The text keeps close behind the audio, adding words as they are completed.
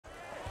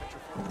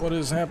What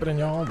is happening,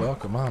 y'all?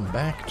 Welcome on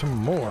back to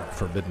more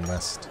Forbidden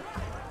West.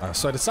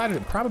 So I decided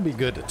it'd probably be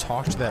good to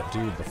talk to that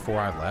dude before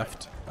I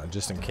left,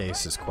 just in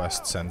case his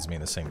quest sends me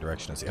in the same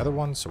direction as the other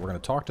one. So we're going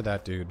to talk to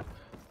that dude,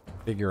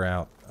 figure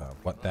out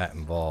what that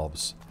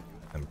involves,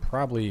 and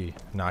probably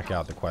knock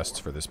out the quests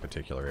for this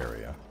particular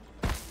area.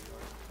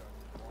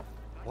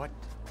 What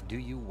do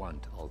you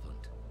want,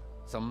 Ulvund?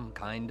 Some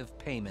kind of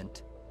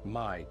payment?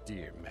 My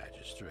dear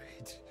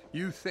magistrate,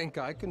 you think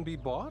I can be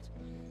bought?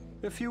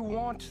 If you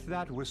want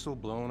that whistle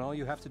blown, all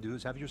you have to do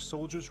is have your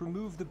soldiers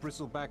remove the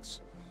Bristlebacks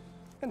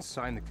and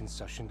sign the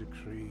concession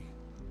decree.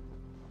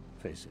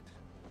 Face it,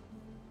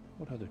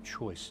 what other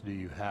choice do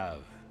you have?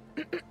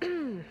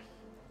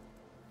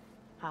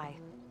 Hi.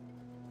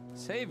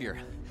 Savior,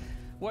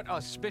 what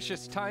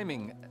auspicious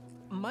timing.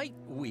 Might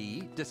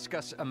we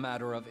discuss a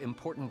matter of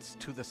importance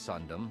to the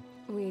Sundom?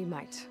 We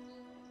might.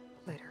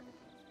 Later.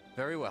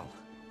 Very well.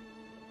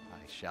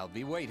 I shall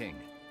be waiting.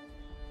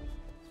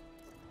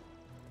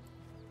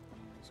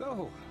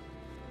 So,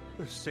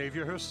 the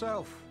savior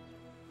herself.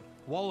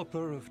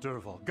 Walloper of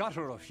Derval,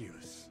 gutter of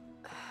youth.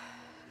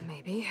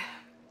 Maybe.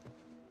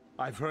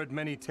 I've heard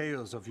many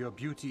tales of your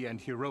beauty and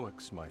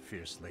heroics, my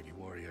fierce lady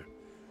warrior.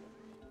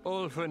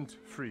 Ulvund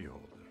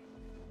Freeholder,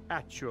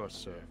 at your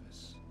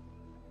service.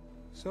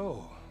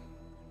 So,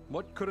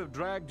 what could have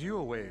dragged you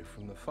away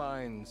from the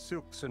fine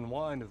silks and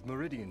wine of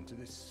Meridian to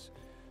this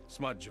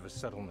smudge of a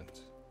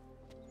settlement?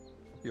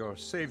 Your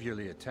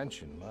saviorly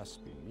attention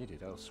must be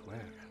needed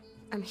elsewhere.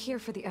 I'm here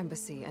for the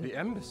embassy and... The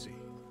embassy?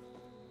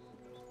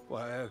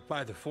 Why,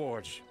 by the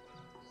forge.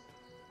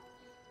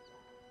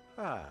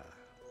 Ah.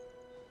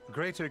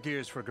 Greater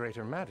gears for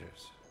greater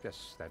matters.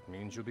 Guess that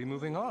means you'll be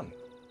moving on.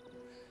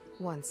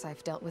 Once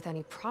I've dealt with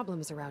any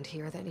problems around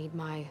here that need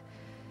my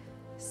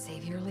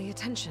saviorly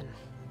attention.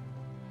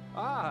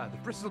 Ah, the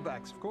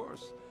Bristlebacks, of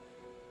course.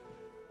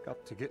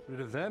 Got to get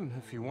rid of them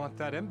if you want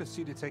that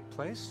embassy to take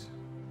place.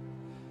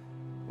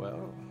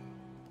 Well,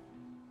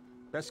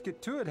 best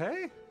get to it,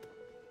 hey?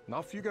 And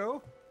off you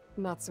go.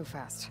 Not so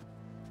fast.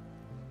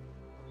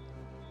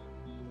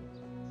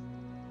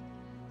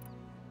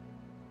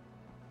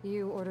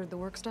 You ordered the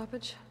work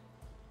stoppage?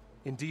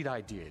 Indeed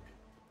I did.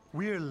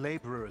 We're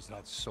laborers,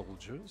 not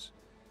soldiers.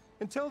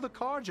 Until the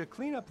Carja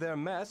clean up their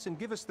mess and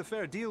give us the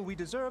fair deal we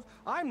deserve,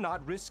 I'm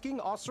not risking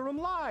Osseram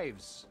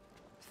lives.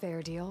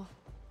 Fair deal?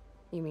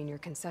 You mean your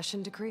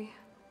concession decree?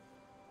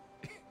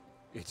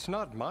 It's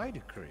not my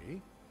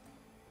decree.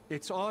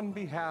 It's on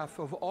behalf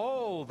of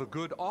all the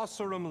good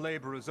Osseram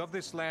laborers of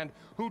this land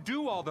who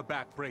do all the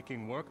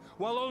back-breaking work,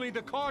 while only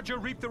the Carja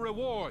reap the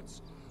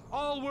rewards.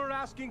 All we're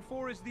asking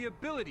for is the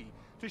ability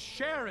to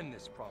share in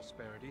this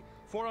prosperity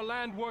for a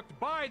land worked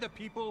by the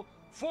people,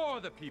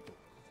 for the people.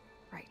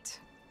 Right.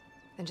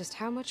 And just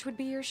how much would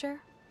be your share?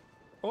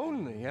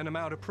 Only an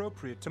amount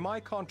appropriate to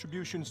my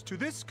contributions to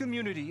this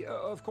community,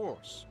 of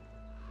course.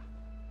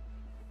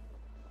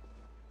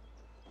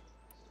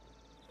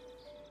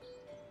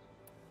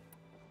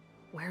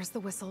 Where's the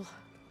whistle?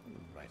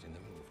 Right in the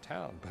middle of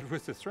town, but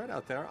with the threat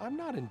out there, I'm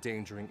not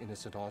endangering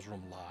innocent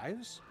Osram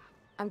lives.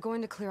 I'm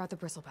going to clear out the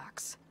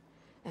Bristlebacks.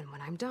 And when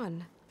I'm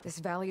done, this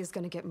valley is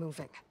going to get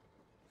moving.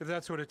 If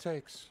that's what it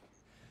takes.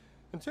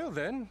 Until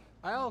then,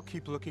 I'll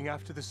keep looking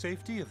after the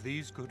safety of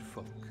these good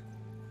folk.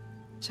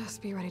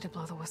 Just be ready to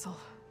blow the whistle.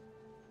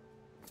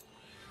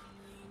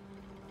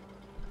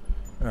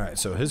 Alright,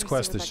 so his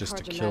quest is That just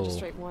to Carja kill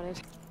magistrate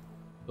wanted.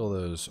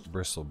 those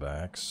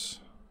Bristlebacks.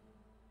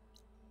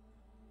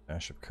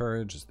 Dash of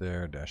Courage is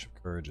there, Dash of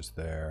Courage is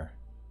there.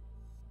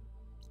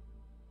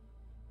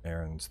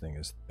 Aaron's thing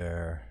is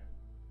there.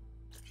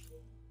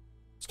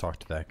 Let's talk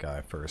to that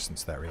guy first,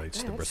 since that relates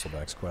to the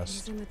Bristlebacks quest.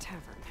 He's in the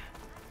tavern.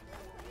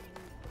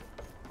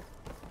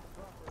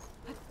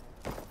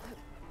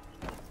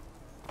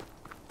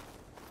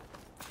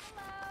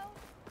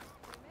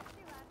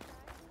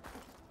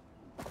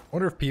 I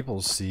wonder if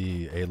people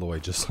see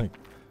Aloy just like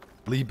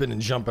leaping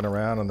and jumping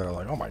around and they're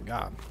like, oh my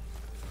god.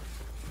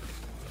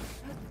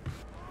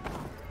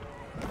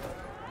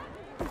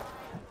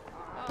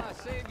 Ah,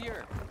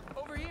 Savior!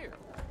 Over here!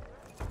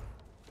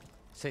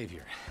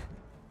 Savior,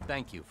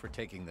 thank you for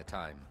taking the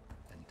time,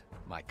 and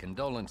my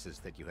condolences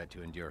that you had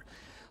to endure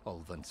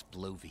Ulvund's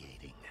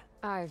bloviating.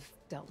 I've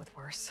dealt with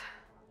worse.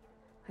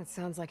 It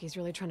sounds like he's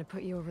really trying to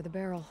put you over the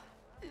barrel.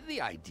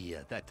 The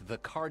idea that the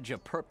Carja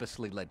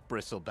purposely let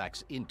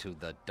Bristlebacks into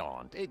the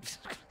Daunt,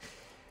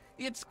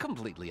 it's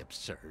completely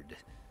absurd.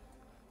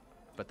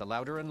 But the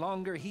louder and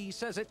longer he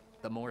says it,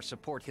 the more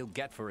support he'll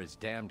get for his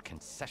damned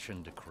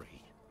concession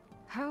decree.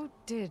 How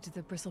did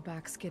the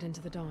Bristlebacks get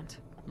into the Daunt?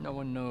 No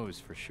one knows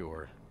for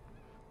sure.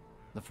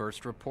 The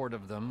first report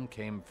of them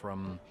came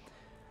from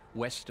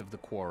west of the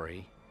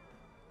quarry.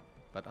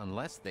 But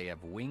unless they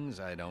have wings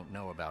I don't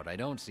know about, I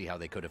don't see how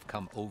they could have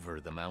come over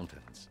the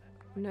mountains.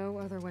 No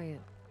other way in.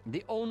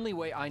 The only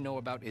way I know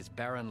about is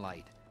barren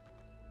light.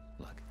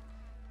 Look,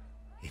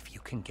 if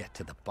you can get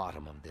to the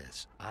bottom of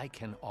this, I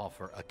can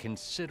offer a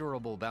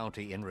considerable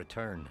bounty in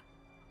return.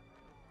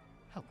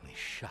 Help me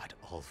shut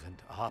Ulvund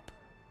up.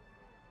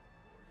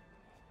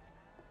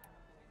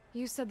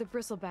 You said the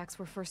Bristlebacks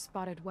were first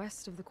spotted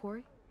west of the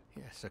quarry?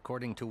 Yes,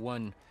 according to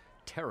one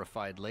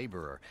terrified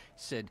laborer,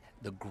 said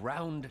the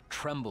ground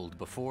trembled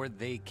before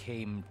they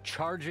came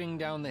charging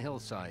down the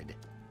hillside.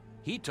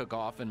 He took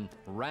off and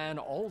ran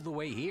all the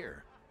way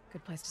here.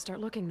 Good place to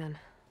start looking, then.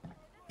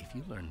 If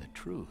you learn the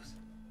truth,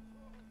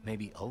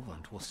 maybe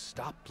Ulvund will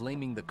stop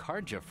blaming the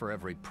Karja for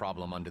every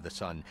problem under the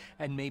sun,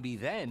 and maybe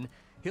then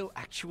he'll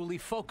actually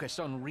focus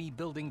on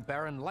rebuilding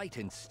Barren Light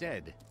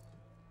instead.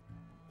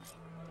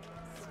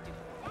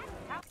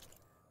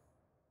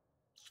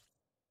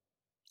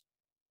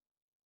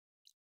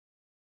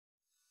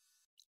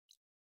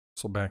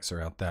 Bristlebacks are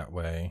out that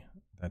way.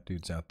 That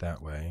dude's out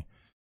that way.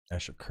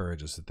 Ash of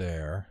Courage is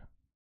there.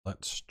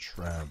 Let's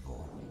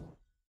travel.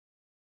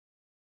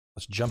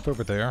 Let's jump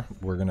over there.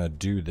 We're gonna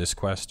do this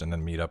quest and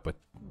then meet up with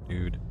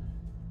dude,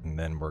 and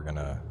then we're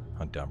gonna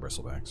hunt down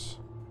Bristlebacks.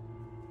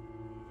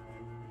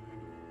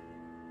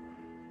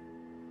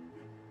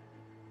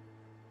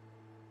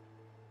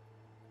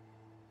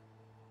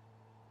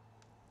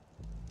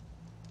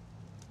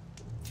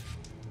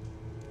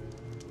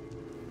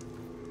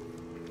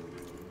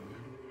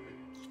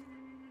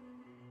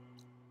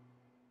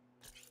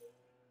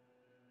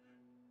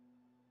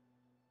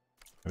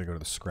 Gotta go to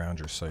the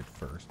Scrounger site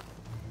first.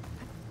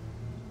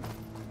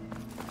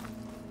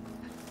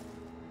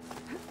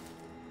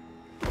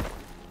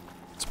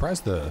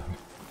 Surprised the...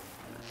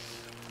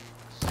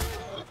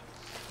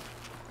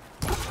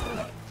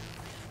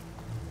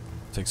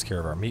 Takes care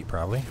of our meat,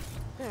 probably.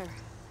 There.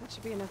 That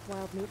should be enough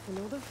wild meat for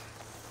Mildev.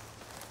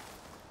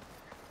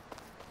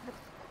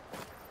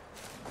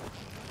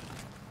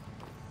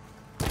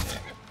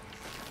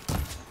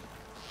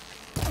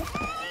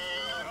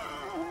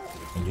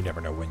 And you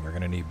never know when you're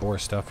gonna need boar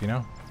stuff, you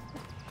know?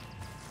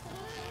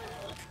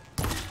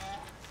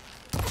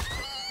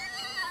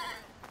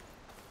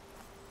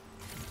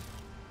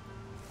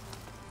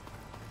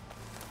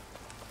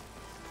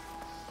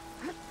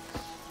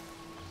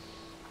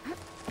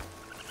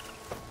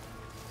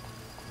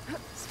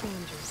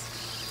 Scavengers.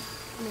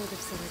 Mildev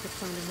said I could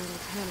find a metal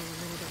panel in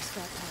one of their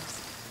scrap piles.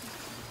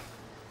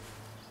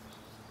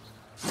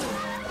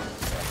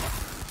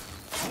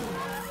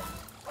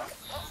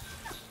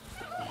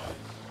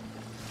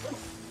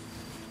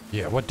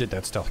 Yeah, what did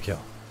that stealth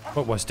kill?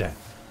 What was that?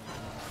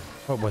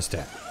 What was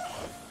that?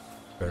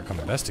 Better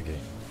come investigate.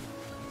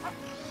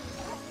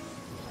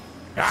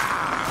 Ah!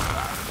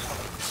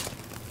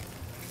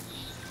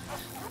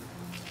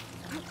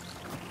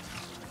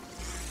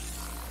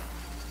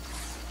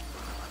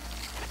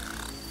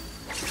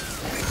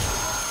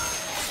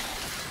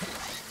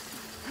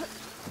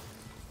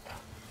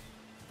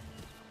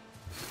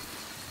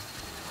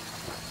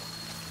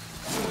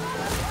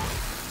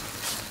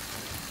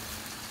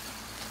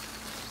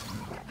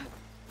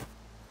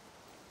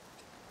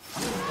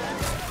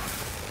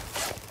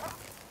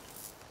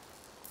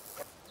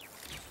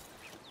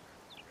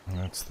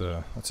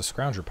 That's a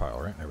Scrounger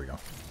pile, right? There we go.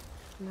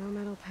 No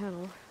metal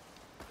panel.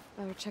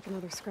 Better check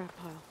another scrap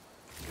pile.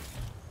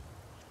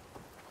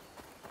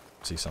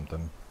 See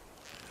something.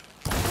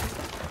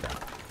 Okay.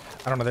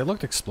 I don't know, they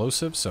looked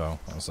explosive, so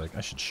I was like,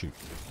 I should shoot.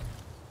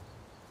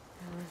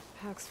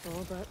 Pack's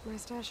full, but my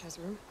stash has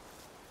room.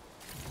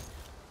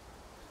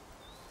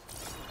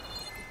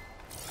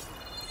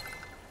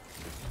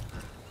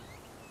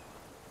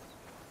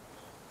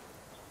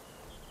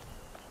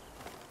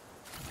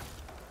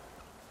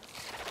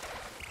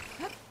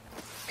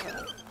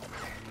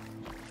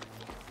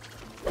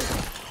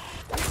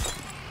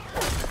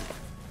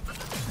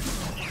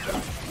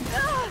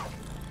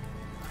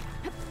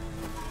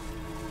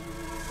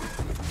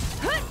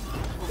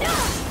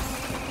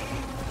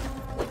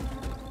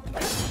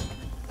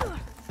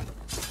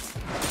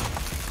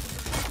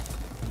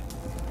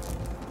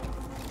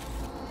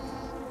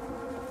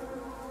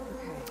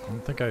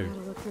 I think I Gotta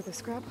look through the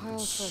scrap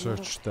piles for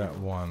searched that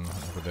one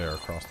over there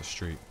across the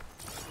street.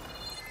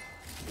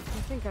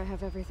 I think I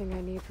have everything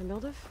I need for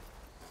Mildev.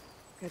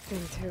 Good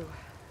thing, too.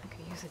 I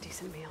could use a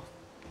decent meal.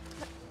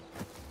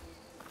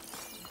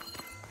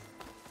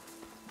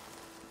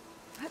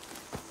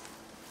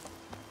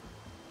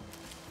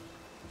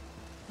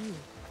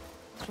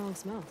 Strong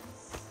smell.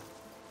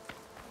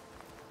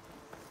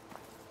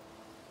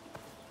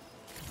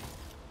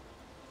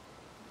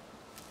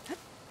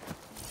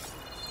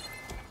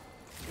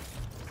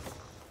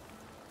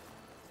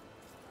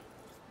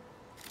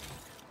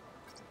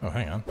 Oh,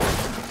 hang on.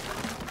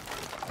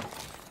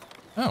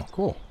 Oh,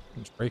 cool.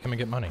 Just break him and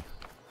get money.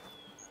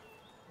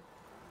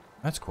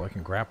 That's cool. I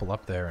can grapple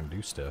up there and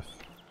do stuff.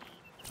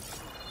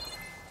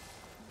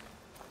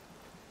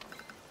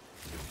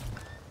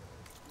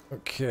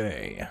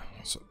 Okay.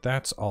 So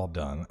that's all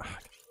done. I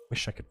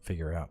wish I could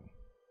figure out.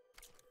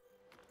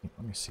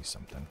 Let me see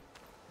something.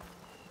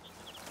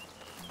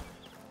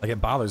 Like,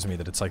 it bothers me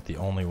that it's like the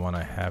only one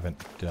I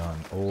haven't done.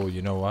 Oh,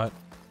 you know what?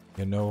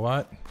 You know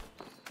what?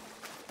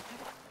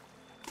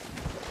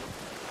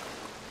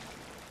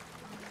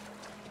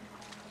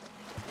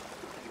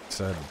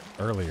 Said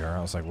earlier,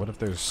 I was like, what if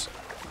there's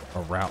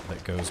a route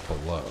that goes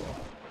below?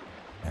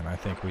 And I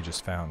think we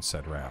just found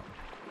said route.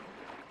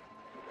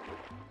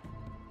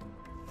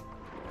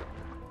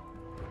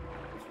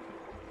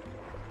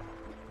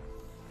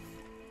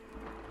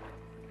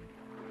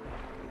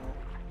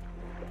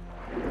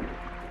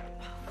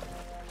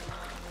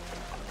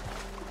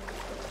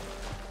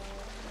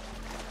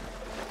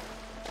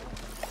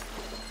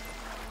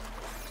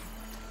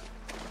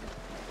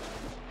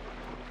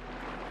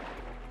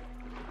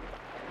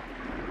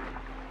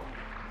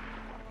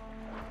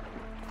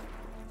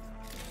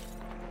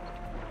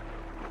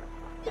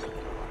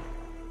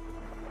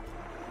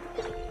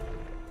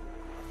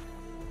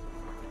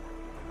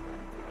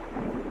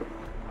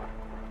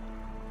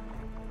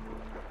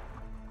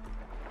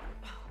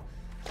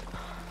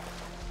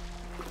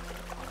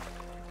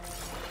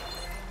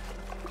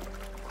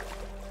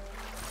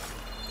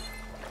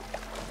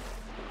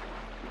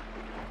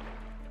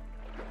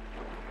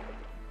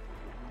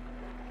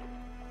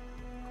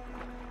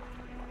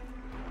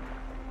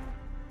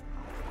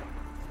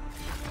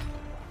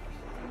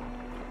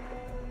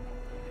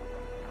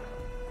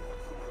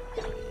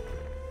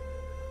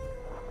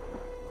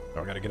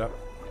 Oh, I gotta get up.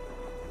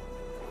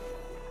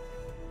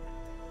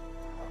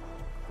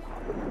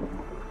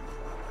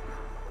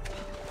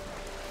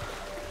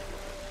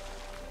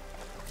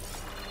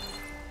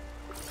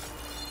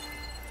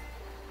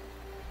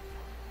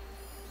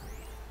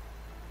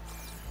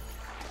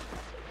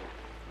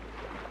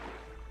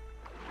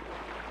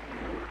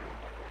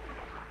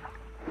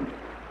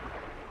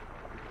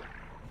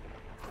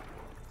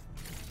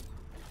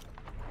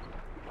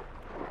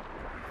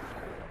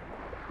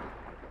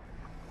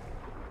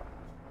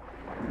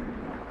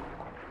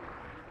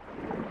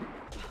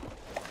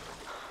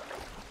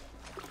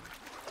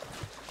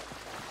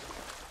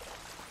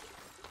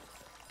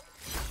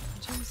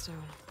 Gemstone.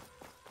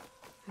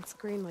 It's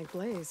green like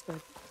blaze, but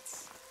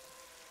it's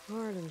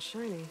hard and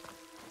shiny.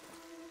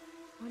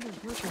 I wonder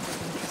if merchants would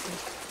be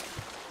interested.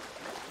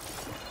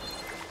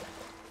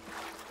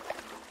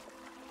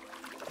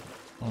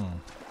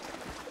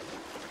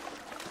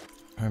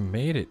 I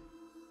made it.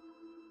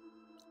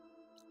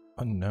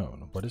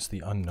 Unknown. What is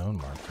the unknown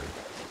marker?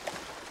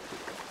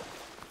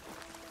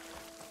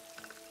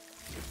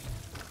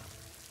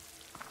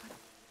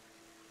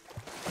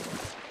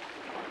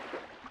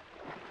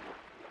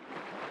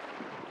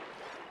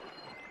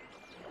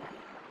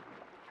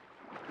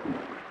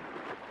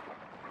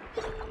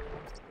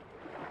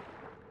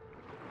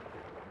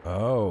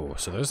 Oh,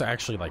 so there's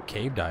actually like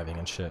cave diving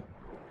and shit.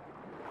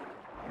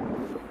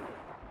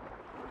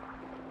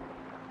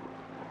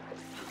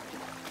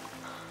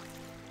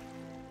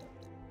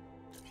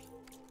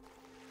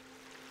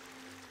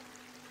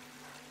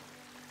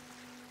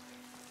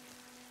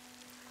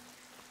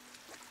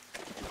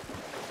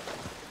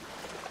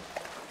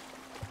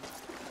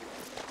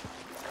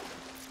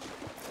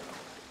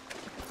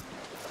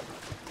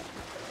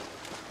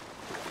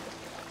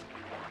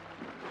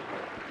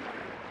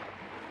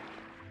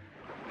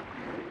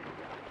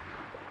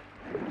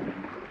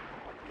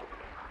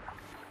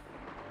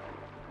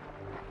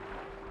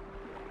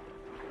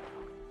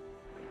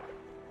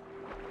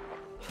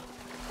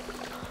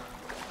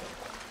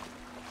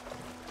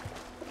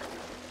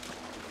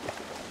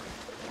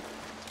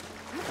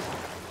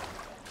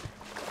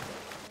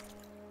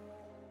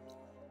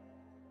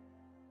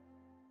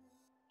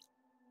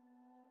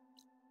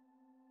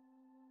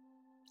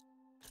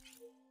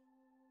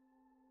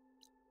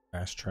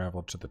 Fast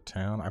travel to the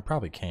town. I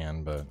probably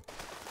can, but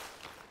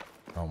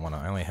I don't want to.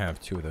 I only have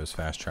 2 of those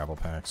fast travel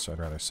packs, so I'd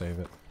rather save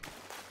it.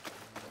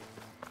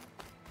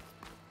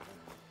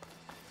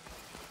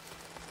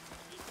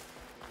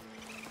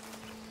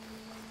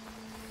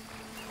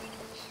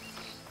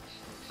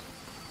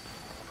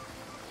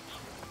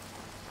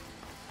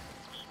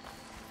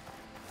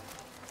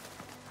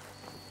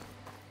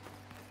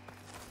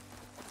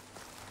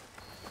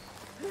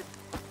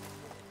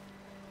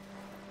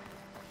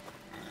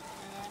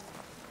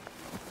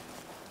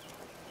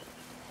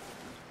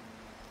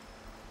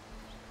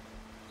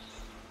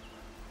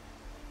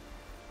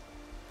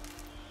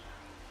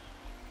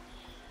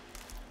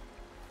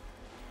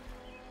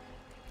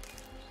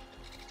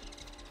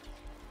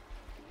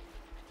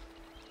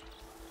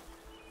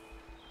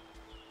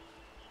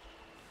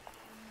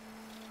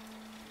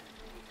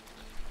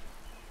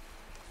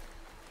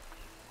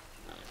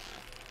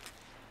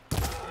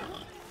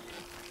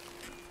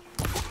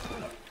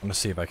 I'm gonna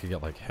see if I could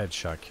get like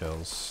headshot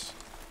kills.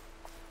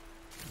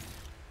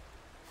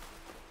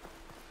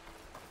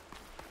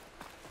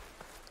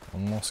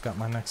 Almost got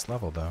my next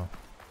level though.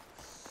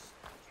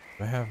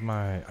 Do I have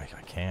my... I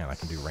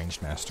can do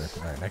ranged master.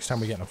 Alright, next time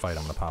we get in a fight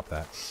I'm gonna pop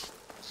that.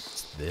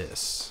 What's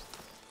this?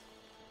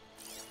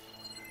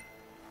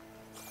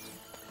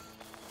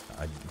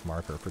 A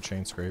marker for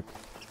chain scrape.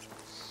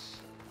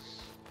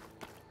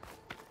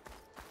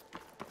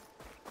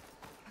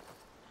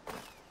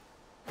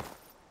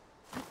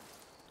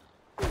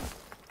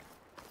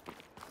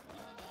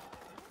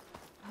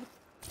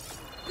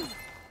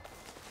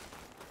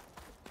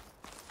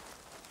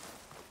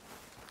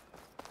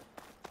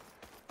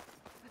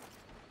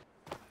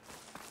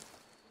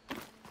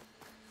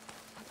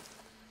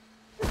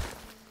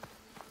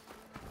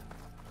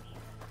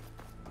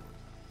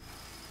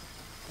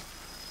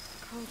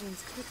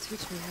 Cauldrons could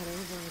teach me how to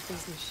override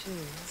these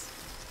machines.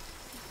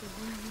 But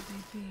where would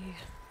they be?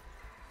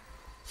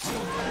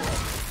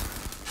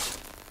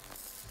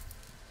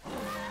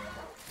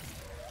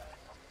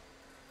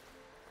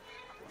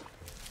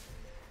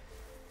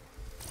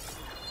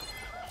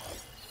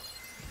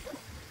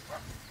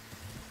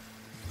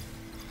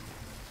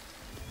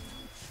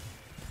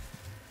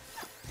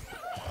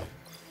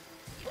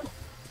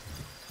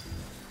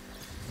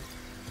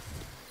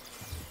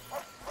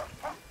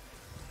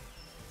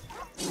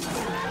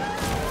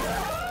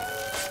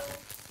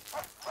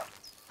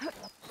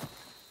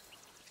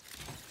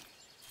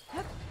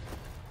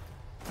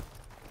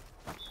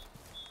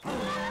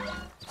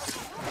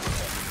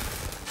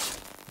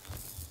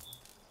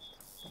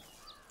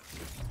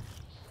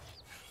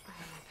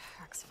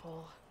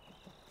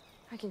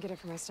 I can get it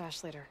from my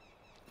stash later.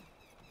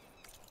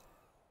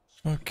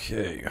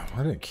 Okay, I'm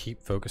gonna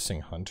keep focusing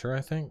Hunter,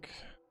 I think.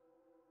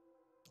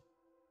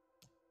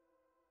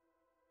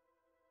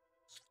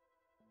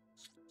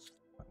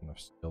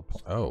 skill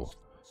point. Oh,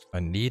 I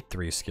need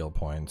 3 skill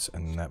points,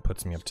 and that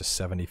puts me up to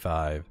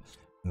 75,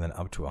 and then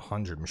up to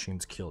 100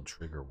 machines killed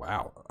trigger.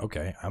 Wow.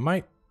 Okay, I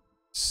might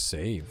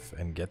save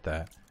and get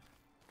that.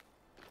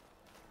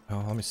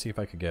 Oh, let me see if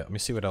I could get. Let me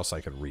see what else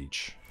I could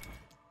reach.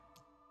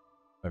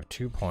 I have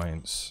 2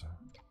 points.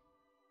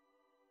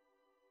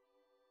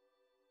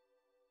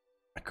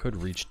 I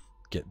could reach,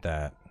 get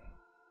that.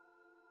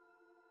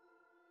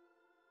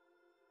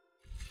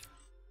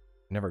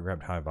 Never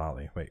grabbed high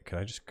volley. Wait, could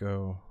I just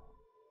go?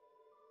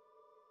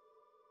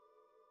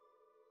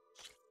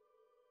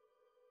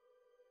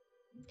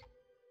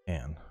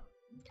 Can.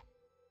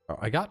 Oh,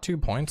 I got 2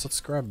 points. Let's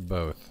grab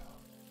both.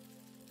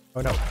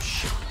 Oh no,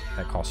 shit.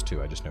 That costs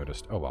 2, I just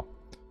noticed. Oh well.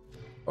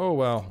 Oh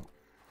well.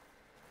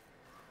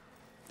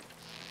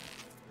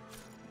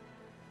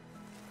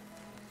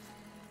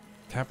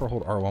 Tap or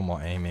hold R1 while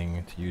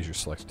aiming to use your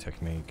select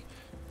technique.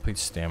 Complete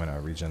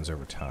stamina regens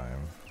over time.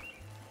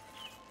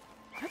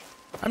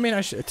 I mean,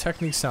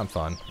 techniques sound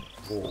fun.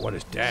 Whoa, what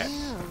is that?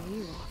 Where are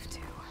you off to?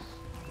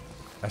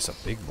 That's a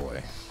big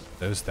boy.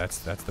 That's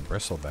the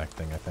bristleback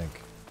thing, I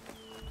think.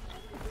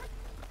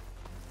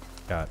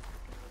 Got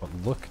what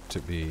look to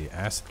be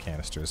acid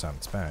canisters on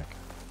its back.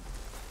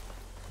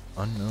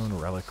 Unknown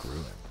relic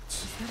ruins.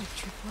 Is that a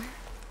tripwire?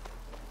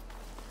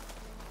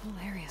 The whole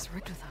area's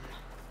rigged with them.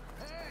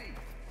 Hey,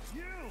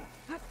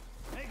 you!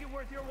 Make it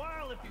worth your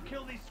while if you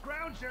kill these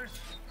scroungers.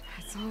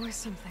 It's always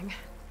something.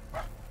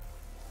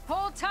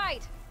 Hold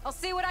tight! I'll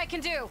see what I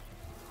can do!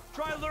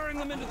 Try luring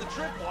them into the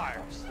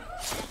tripwires.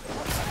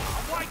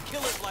 Why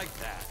kill it like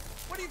that?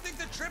 What do you think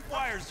the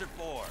tripwires are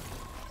for?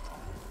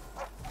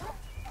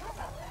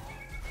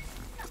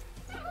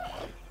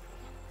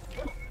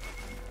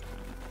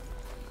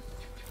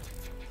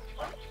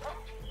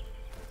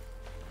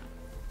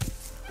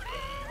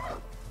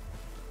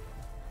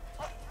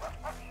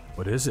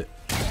 What is it?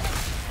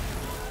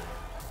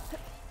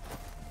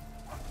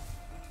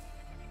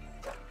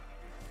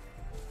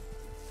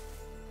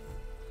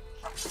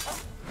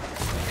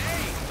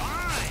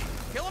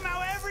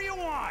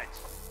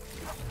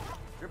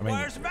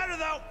 Tripwires are better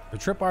though. The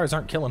tripwires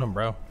aren't killing him,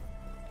 bro.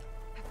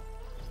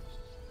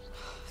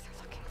 They're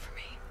looking for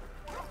me.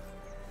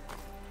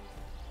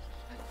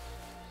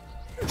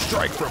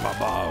 Strike from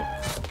above.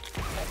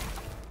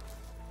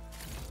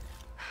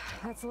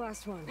 That's the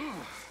last one.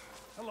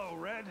 Hello,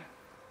 Red.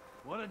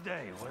 What a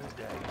day, what a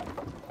day.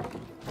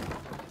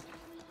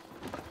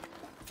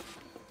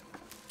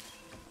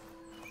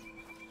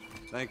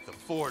 Thank the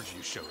forge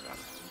you showed up.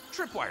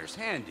 Tripwire's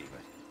handy,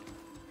 but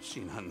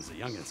machine hunting's the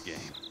youngest game.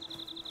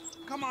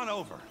 Come on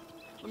over.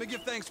 Let me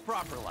give thanks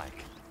proper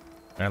like.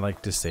 Can I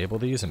like disable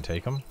these and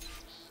take them?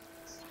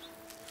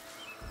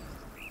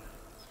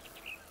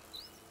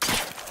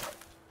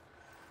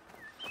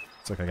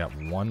 Looks like I got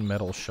 1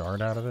 metal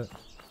shard out of it.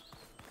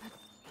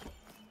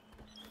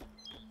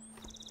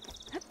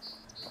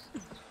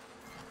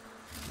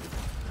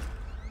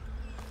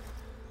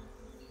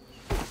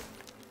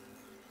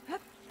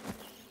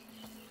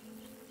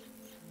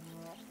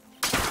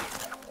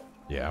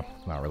 Yeah,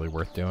 not really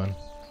worth doing.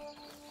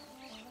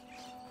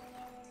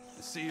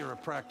 I see you're a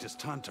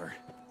practiced hunter.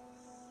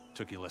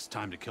 Took you less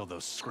time to kill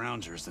those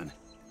scroungers than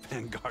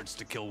vanguards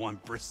to kill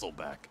one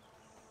bristleback.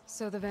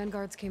 So the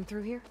vanguards came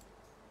through here?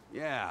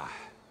 Yeah,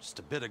 just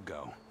a bit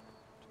ago.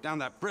 Down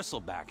that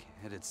bristleback,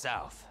 headed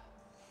south.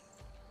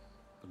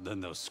 But then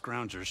those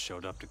scroungers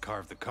showed up to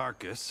carve the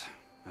carcass,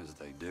 as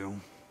they do.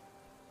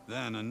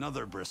 Then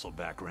another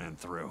bristleback ran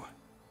through.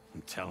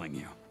 I'm telling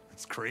you,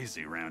 it's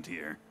crazy around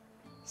here.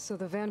 So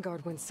the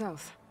vanguard went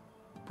south?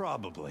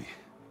 Probably.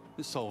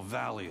 This whole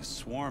valley is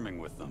swarming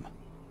with them.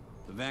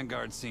 The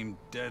vanguard seemed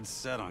dead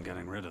set on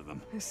getting rid of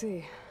them. I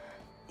see.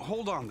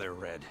 Hold on there,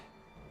 Red.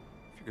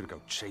 If you're gonna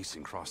go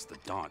chasing across the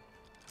Daunt,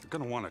 you're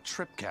gonna want a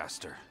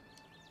tripcaster.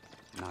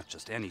 Not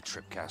just any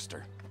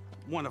tripcaster.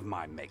 One of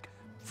my make.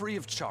 Free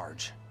of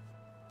charge.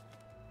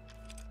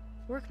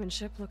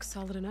 Workmanship looks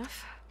solid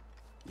enough.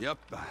 Yep.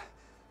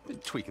 Been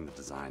tweaking the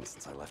design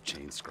since I left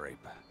Chain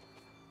Scrape.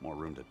 More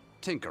room to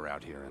tinker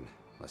out here and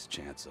less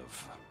chance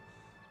of,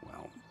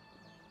 well,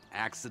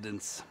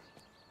 accidents.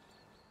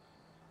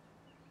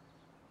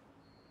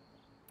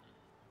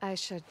 I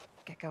should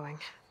get going.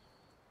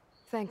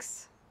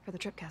 Thanks for the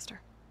tripcaster.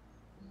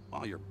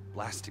 While you're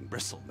blasting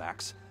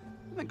bristlebacks,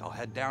 I think I'll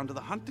head down to the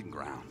hunting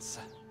grounds.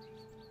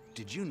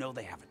 Did you know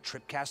they have a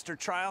tripcaster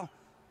trial?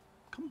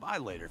 Come by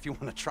later if you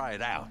want to try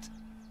it out.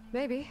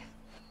 Maybe.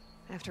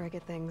 After I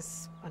get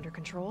things under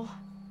control.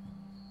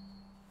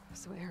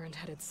 So Aaron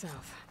headed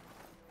south.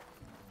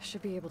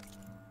 Should be able to...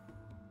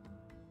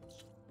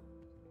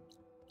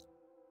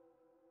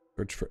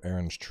 Search for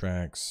Aaron's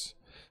tracks.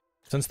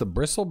 Since the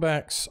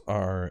bristlebacks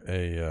are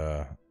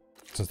a,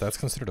 since that's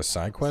considered a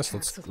side quest,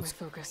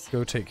 let's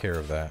go take care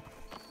of that.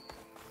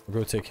 We'll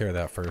go take care of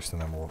that first,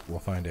 and then we'll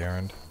find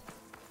Aaron.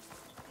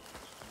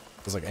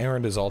 Because like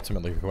Aaron is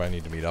ultimately who I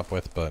need to meet up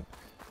with, but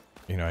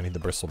you know I need the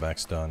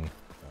bristlebacks done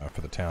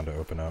for the town to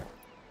open up.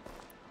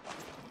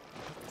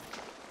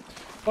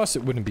 Plus,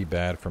 it wouldn't be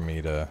bad for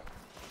me to,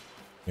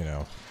 you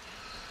know,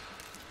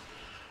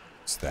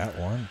 That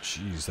one?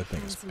 Jeez, that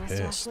thing is Some mustache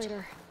pissed.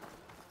 later.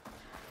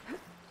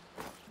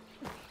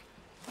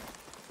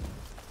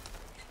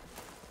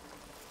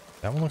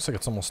 That one looks like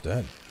it's almost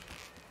dead.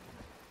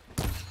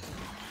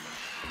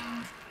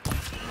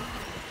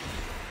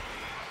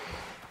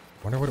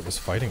 Wonder what it was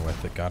fighting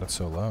with that got it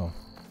so low.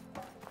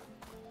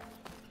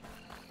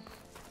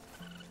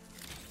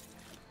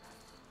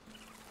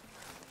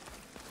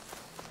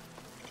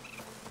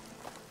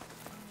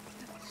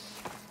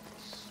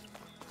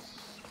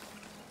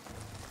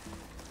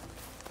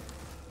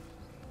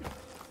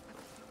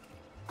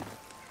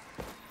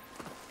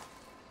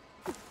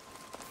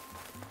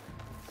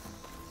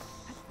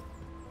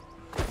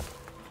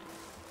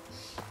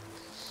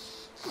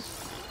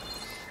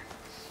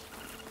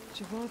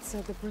 Javod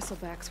said the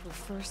Bristlebacks were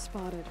first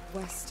spotted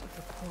west of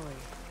the quarry.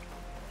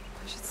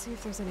 I should see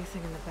if there's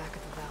anything in the back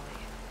of the valley.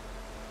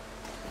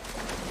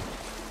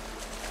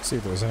 See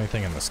if there was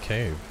anything in this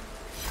cave.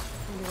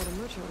 Wonder what a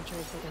merchant would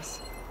trade for this.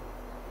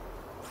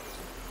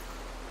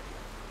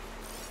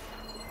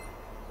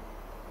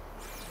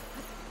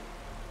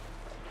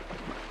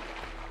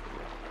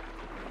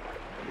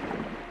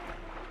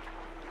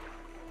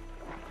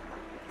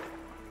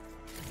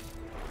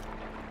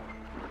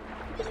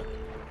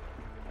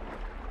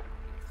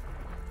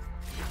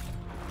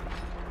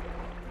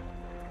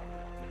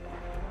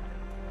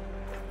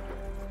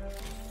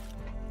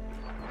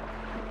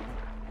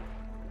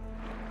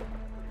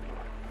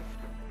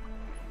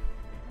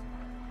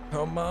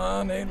 Come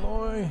on,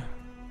 Aloy.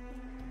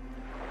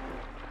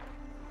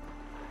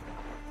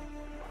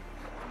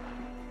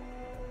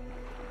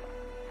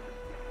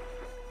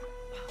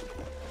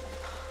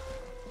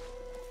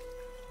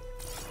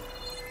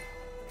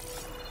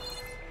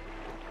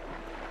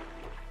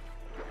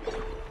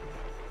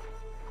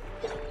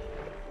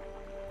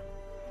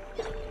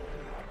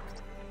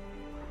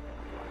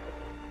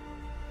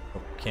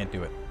 Oh, can't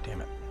do it.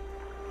 Damn it.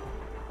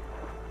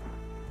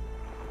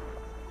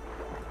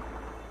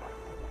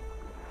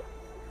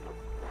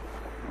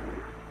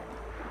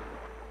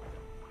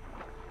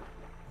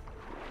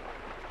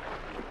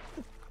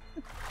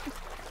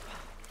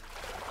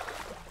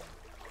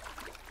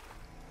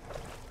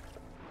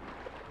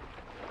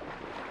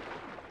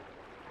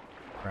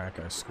 Crack,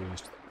 I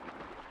squeezed.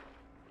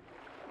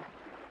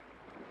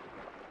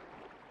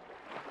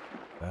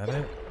 That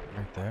it?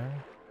 Right there?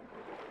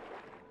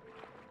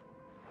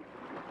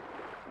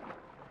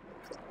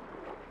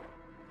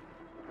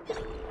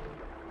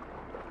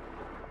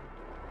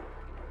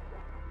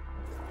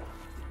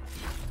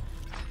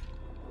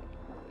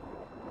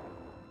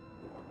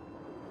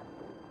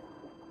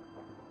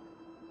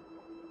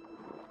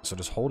 So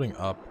just holding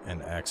up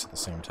and X at the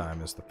same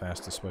time is the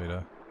fastest way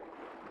to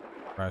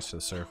rise to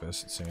the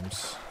surface, it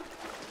seems.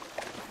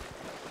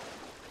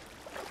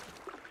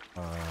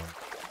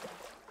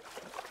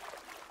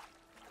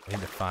 I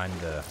need to find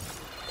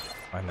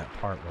that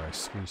part where I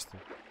squeeze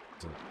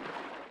through.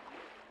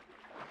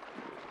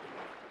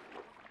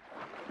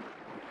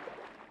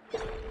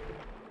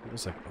 It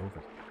was like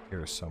over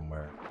here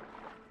somewhere.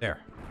 There.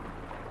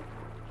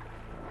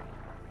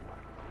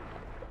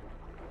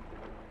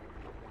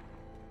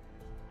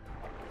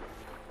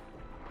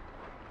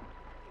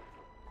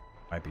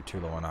 Might be too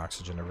low on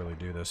oxygen to really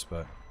do this,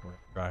 but we're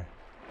gonna try.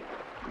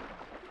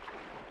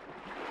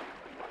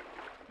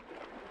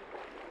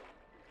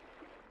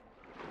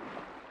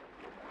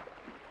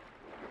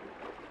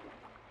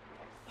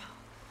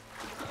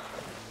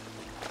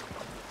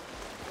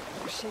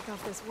 Shake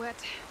off this wet.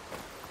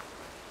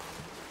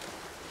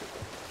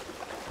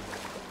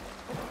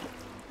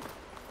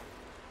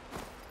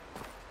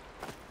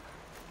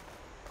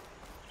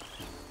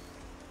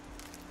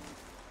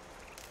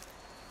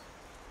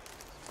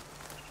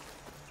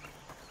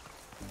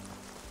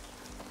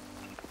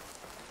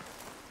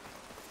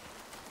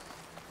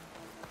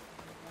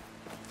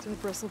 To the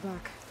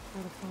Bristleback,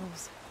 where the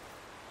falls.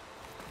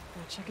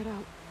 Gotta check it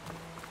out.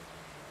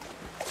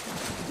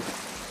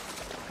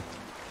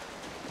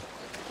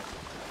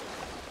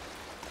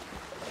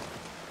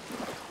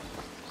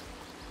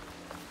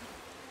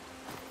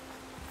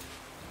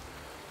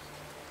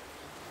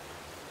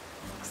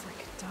 Looks like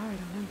it died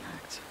on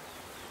impact.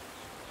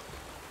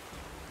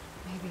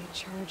 Maybe it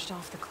charged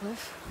off the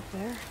cliff up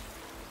there.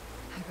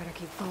 I better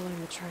keep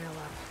following the trail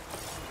up.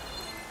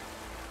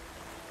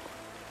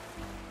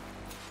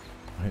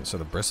 Alright, so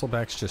the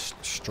Bristlebacks just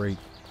straight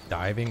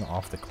diving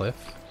off the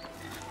cliff.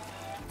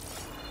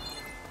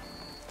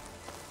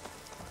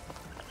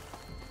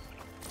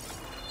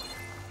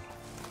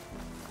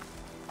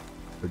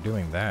 If they're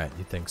doing that,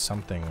 you'd think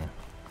something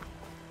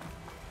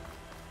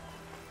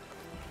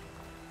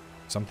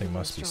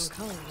must be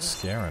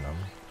scaring them.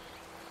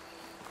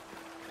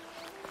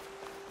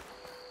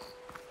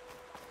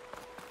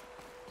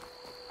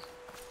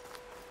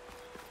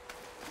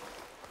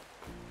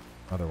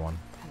 Another one.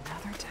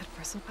 Another dead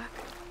Bristleback?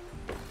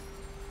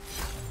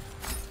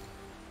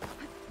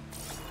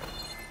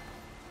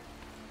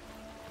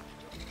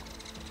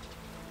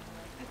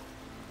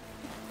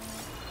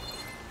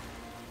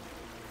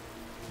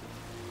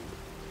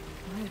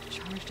 Might have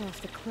charged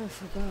off the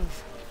cliff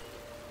above.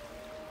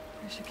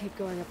 I should keep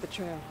going up the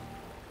trail.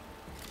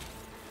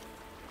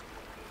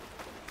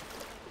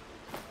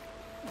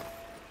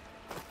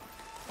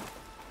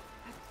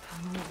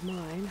 Tunnel of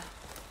mine.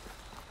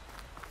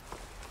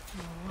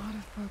 And a lot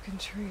of broken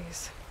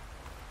trees.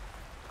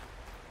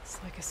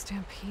 It's like a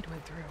stampede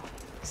went through.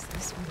 Is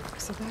this where the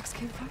Bristlebacks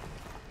came from?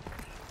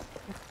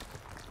 But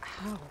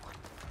how?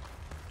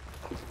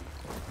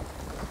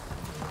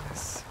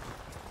 Yes.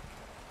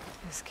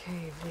 This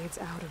cave leads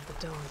out of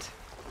the Daunt.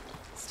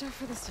 Stuff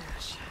for the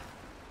stash.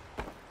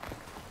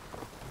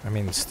 I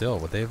mean, still,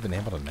 would they have been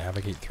able to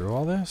navigate through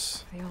all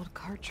this? The old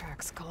cart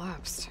tracks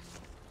collapsed.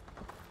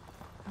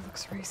 It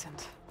looks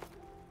recent.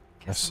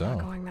 Guess I'm not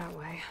so. going that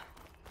way.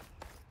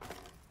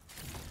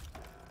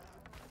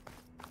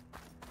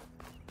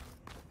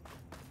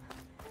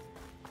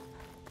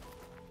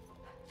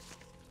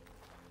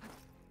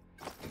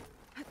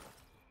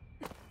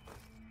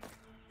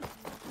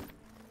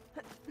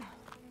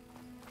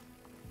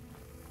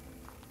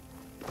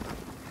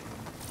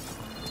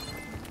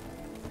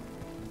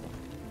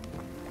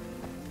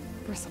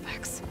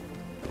 Bristlebacks.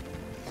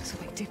 So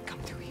they did come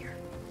through here.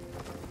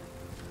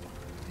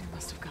 They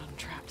must have gotten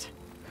trapped.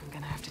 I'm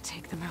gonna have to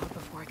take them out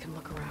before I can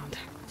look around.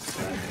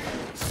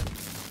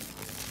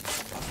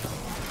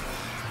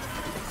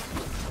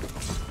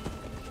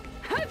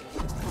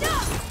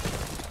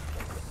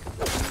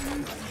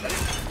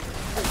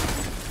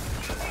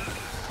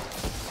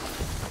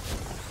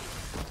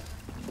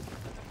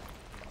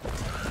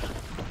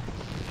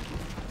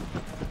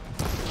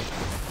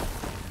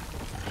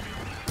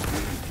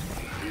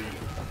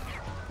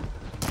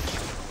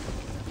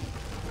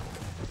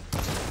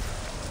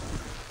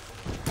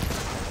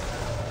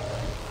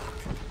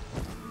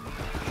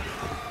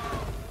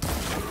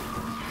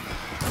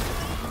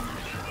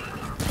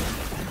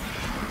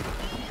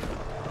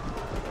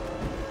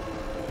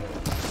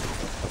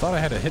 I thought I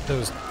had to hit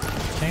those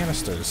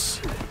canisters.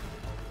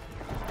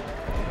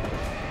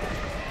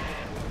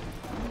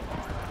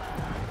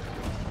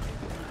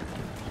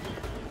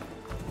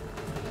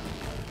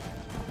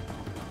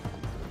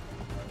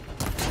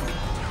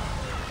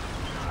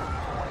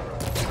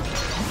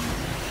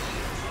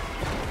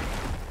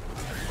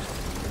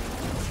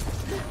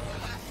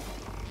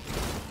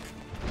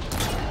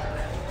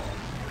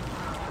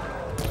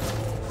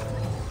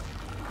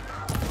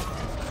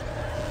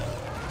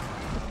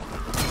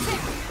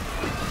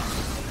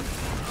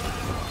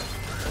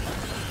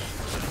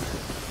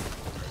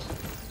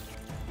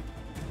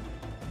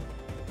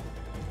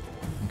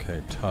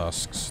 Okay,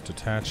 tusks.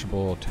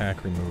 Detachable,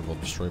 attack removal,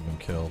 destroy when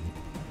killed.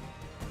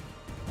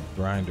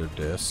 Grinder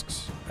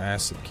discs.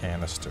 Acid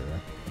canister.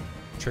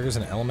 Triggers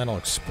an elemental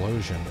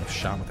explosion if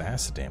shot with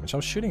acid damage. I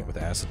was shooting it with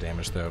acid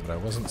damage though, but I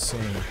wasn't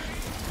seeing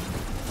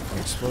an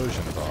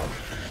explosion involved.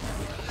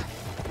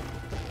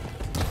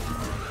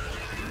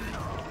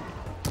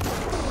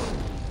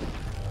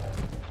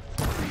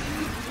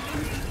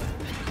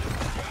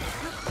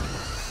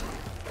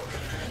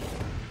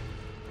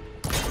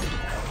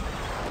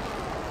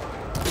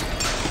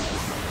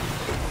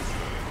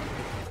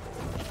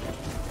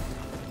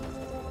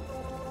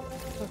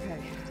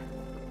 Okay.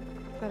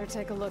 Better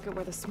take a look at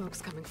where the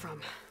smoke's coming from.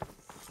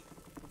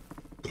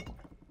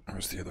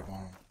 Where's the other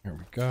one? Here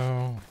we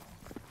go.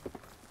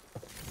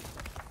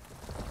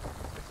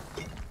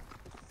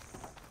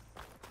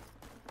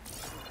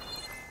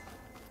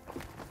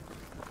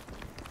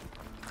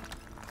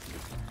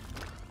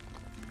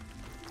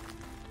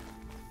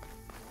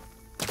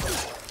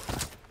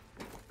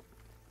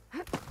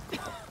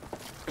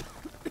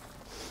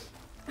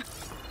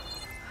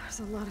 There's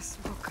a lot of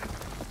smoke.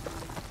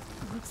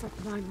 It looks like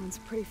the mine runs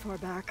pretty far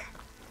back.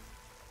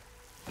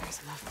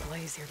 There's enough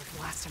blaze here to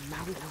blast a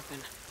mountain open.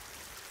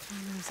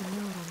 And there's a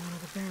note on one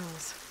of the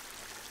barrels.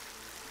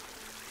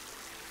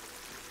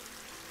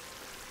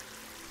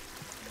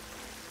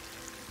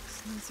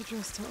 This note's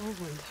addressed to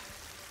Olwyn.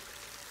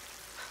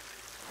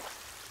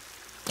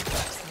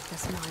 Looks like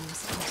this mine was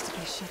supposed to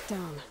be shut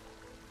down.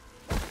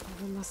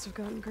 Olwyn must have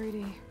gotten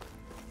greedy.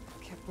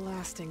 Kept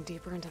blasting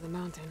deeper into the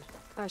mountain.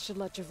 I should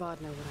let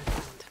Javad know what I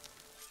found.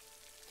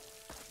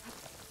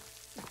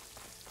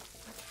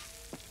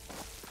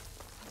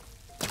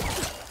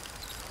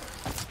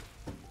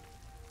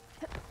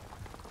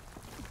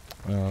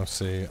 Oh,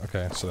 see.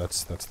 Okay, so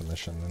that's the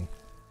mission then.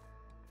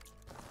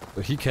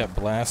 But he kept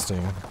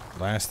blasting.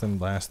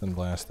 Blasting.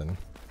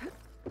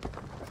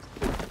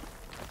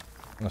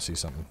 I see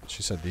something.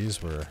 She said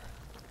these were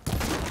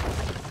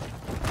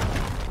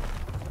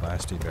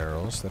blasty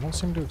barrels. They don't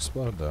seem to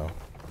explode though.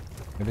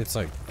 Maybe it's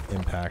like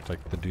impact,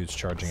 like the dude's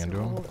charging into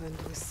him.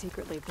 Olwyn was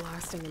secretly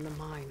blasting in the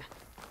mine,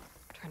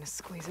 trying to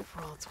squeeze it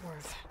for all it's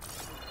worth.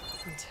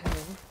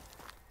 Until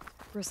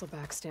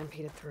Bristlebacks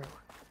stampeded through.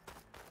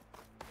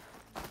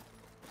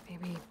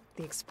 Maybe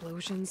the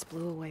explosions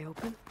blew a way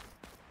open?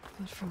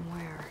 But from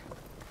where?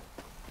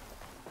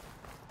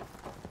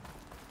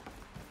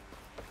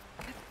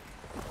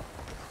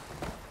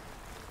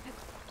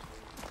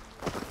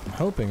 I'm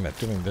hoping that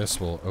doing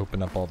this will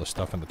open up all the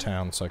stuff in the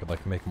town so I could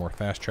like make more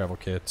fast travel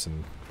kits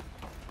and,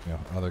 you know,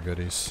 other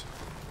goodies.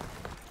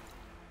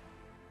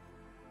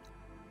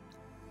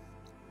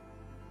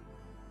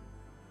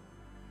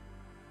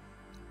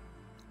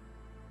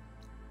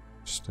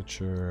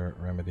 Stitcher,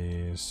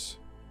 remedies.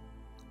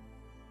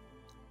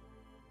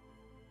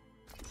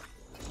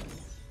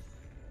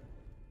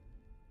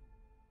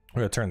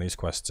 We're gonna turn these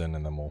quests in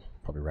and then we'll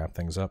probably wrap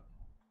things up.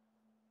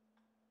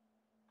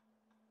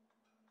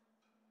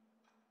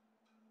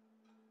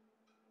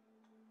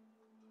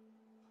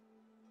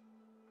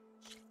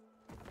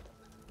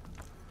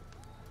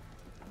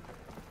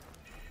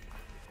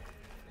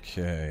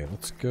 Okay,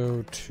 let's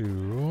go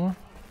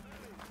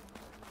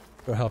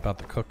help out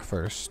the cook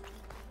first.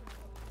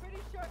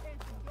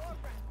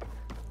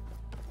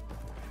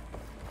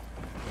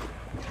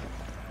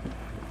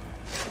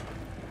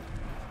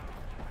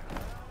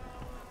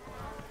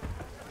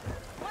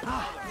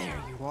 Ah,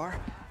 there you are.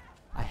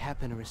 I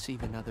happen to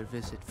receive another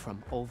visit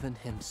from Olvin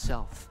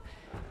himself.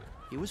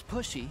 He was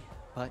pushy,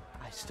 but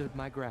I stood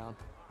my ground.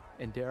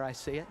 And dare I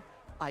say it,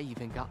 I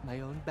even got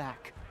my own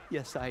back.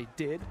 Yes, I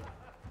did.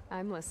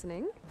 I'm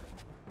listening.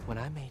 When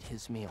I made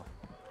his meal,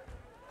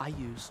 I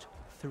used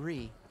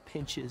 3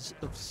 pinches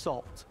of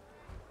salt.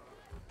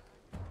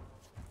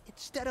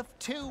 Instead of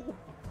 2.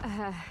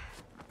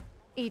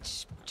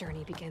 Each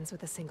journey begins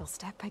with a single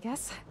step, I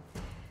guess.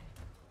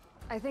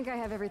 I think I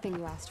have everything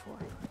you asked for.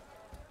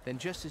 Then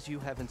just as you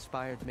have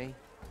inspired me,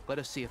 let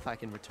us see if I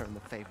can return the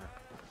favor.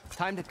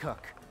 Time to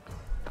cook.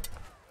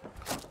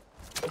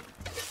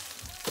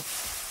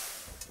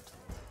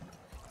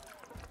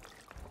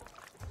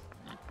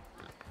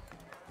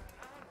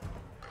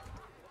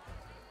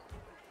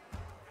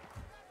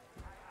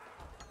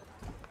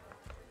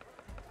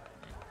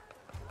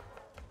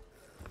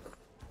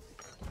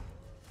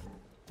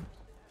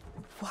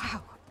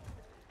 Wow.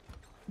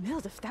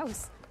 Mildef, that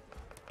was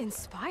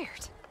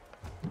inspired.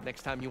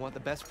 Next time you want the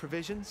best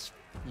provisions,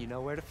 you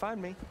know where to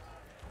find me.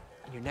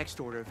 And your next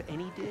order of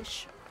any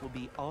dish will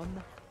be on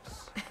the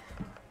house.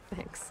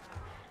 Thanks.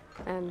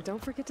 And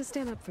don't forget to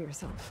stand up for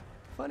yourself.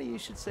 Funny you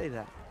should say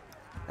that.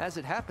 As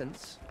it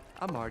happens,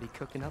 I'm already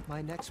cooking up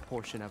my next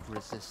portion of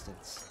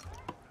resistance.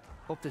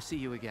 Hope to see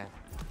you again.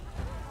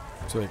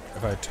 So wait,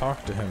 if I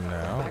talk to him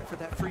now... Back for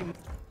that free...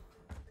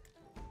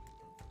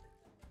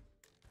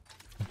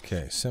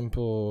 Okay,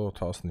 simple,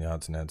 tossing the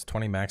odds and ends.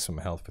 20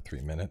 maximum health for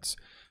 3 minutes.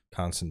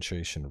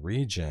 Concentration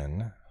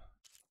regen.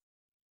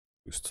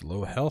 Boost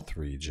low health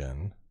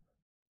regen.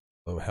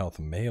 Low health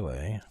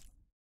melee.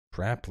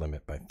 Trap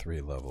limit by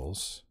 3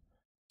 levels.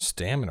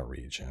 Stamina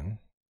regen.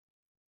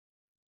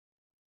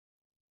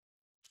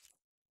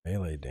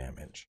 Melee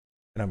damage.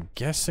 And I'm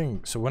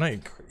guessing, so when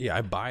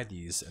I buy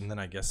these and then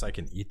I guess I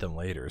can eat them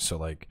later. So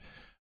like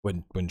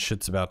when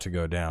shit's about to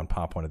go down,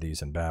 pop one of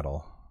these in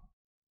battle.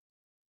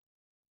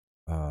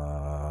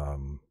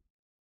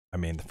 I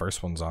mean, the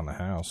first one's on the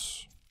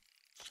house.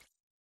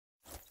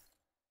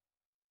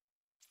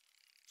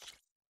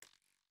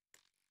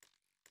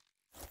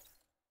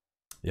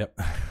 Yep.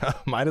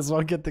 Might as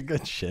well get the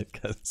good shit,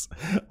 because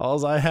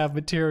all I have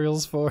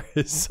materials for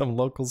is some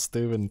local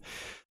stew, and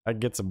I can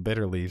get some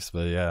bitter leaves,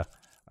 but yeah,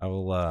 I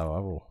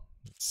will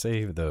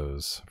save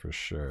those for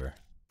sure.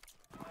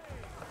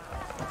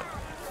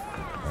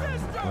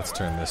 And let's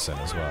turn this in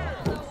as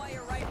well.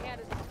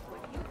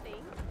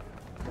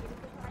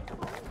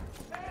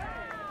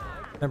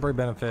 Temporary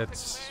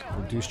benefits,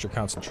 reduce your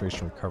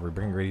concentration recovery,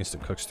 bring ingredients to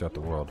cooks throughout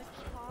the world.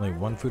 Only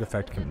 1 food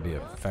effect can be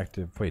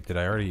effective. Wait, did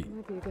I already...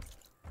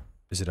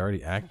 Is it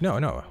already act? No,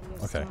 no.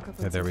 Okay,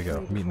 yeah, there we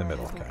go. Meet in the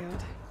middle. Okay.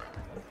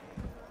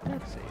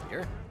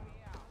 Savior,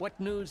 what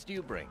news do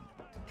you bring?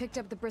 Picked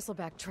up the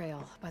Bristleback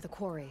trail by the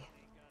quarry.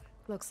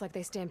 Looks like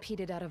they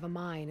stampeded out of a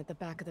mine at the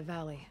back of the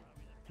valley.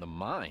 The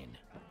mine?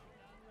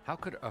 How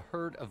could a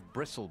herd of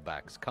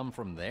Bristlebacks come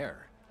from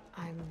there?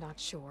 I'm not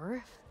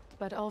sure,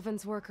 but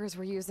Ulvin's workers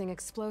were using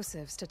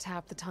explosives to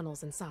tap the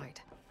tunnels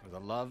inside. For the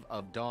love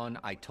of Dawn,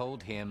 I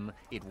told him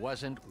it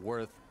wasn't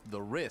worth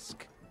the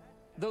risk.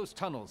 Those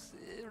tunnels,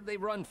 they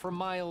run for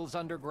miles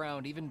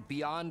underground, even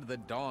beyond the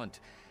Daunt.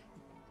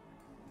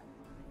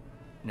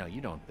 No,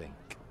 you don't think...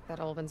 That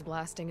Ulvin's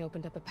blasting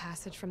opened up a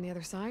passage from the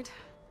other side?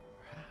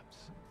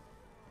 Perhaps.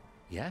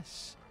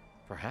 Yes,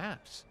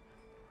 perhaps.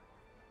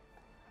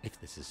 If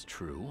this is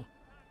true,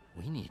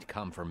 we need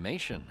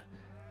confirmation.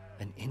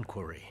 An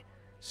inquiry.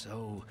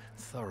 So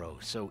thorough,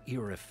 so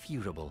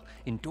irrefutable,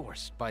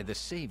 endorsed by the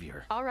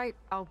Savior. All right,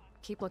 I'll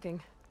keep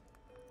looking.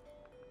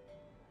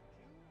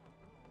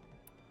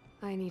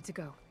 I need to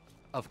go.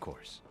 Of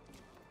course.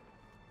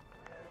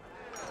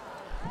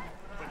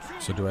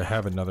 So do I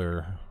have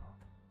another...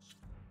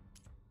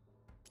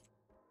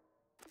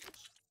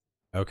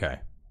 Okay,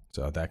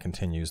 so that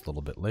continues a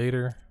little bit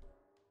later.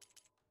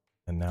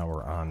 And now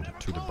we're on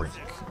to the brink.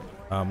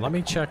 Let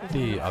me check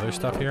the other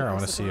stuff here. I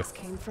want to see if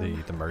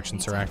the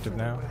merchants are active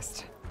now.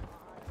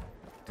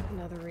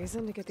 Another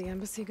reason to get the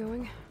embassy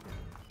going?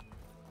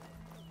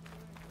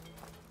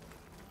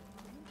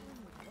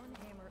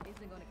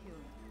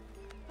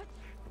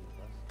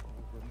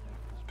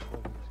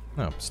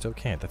 No, still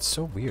can't. That's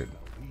so weird.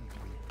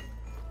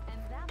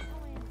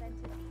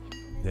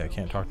 Yeah, I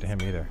can't talk to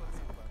him either.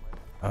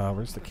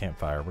 Where's the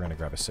campfire? We're gonna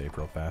grab a save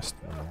real fast.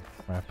 And we'll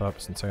wrap up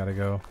since I gotta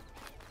go.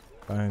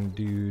 Fine,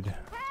 dude.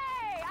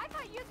 Hey, I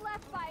thought you'd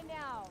left by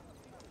now.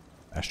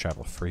 Fast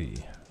travel free.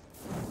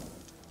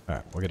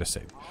 Alright, we'll get a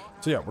save.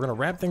 So yeah, we're going to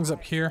wrap things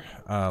up here.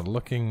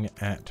 Looking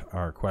at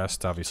our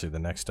quest, obviously the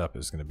next up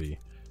is going to be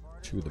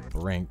to the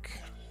brink.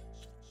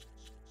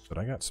 But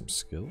I got some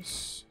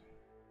skills.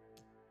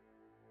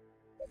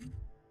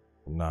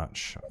 Not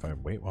sure. If I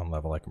wait one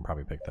level, I can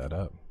probably pick that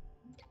up.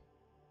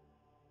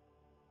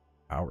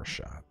 Power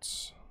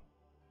shots.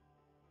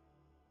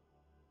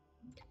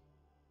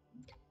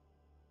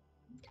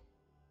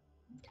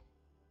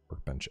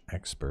 Workbench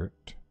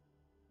expert.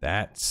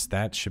 That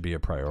should be a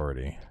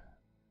priority.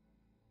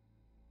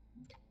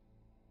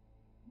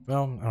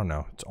 Well, I don't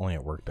know. It's only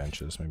at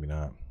workbenches, maybe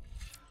not.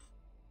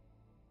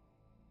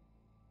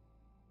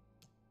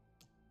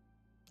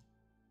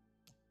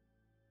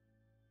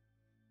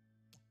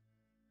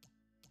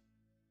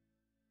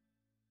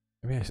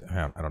 Maybe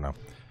I don't know.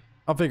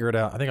 I'll figure it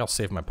out. I think I'll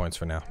save my points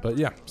for now. But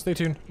yeah, stay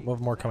tuned. We'll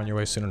have more coming your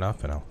way soon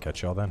enough, and I'll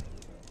catch y'all then.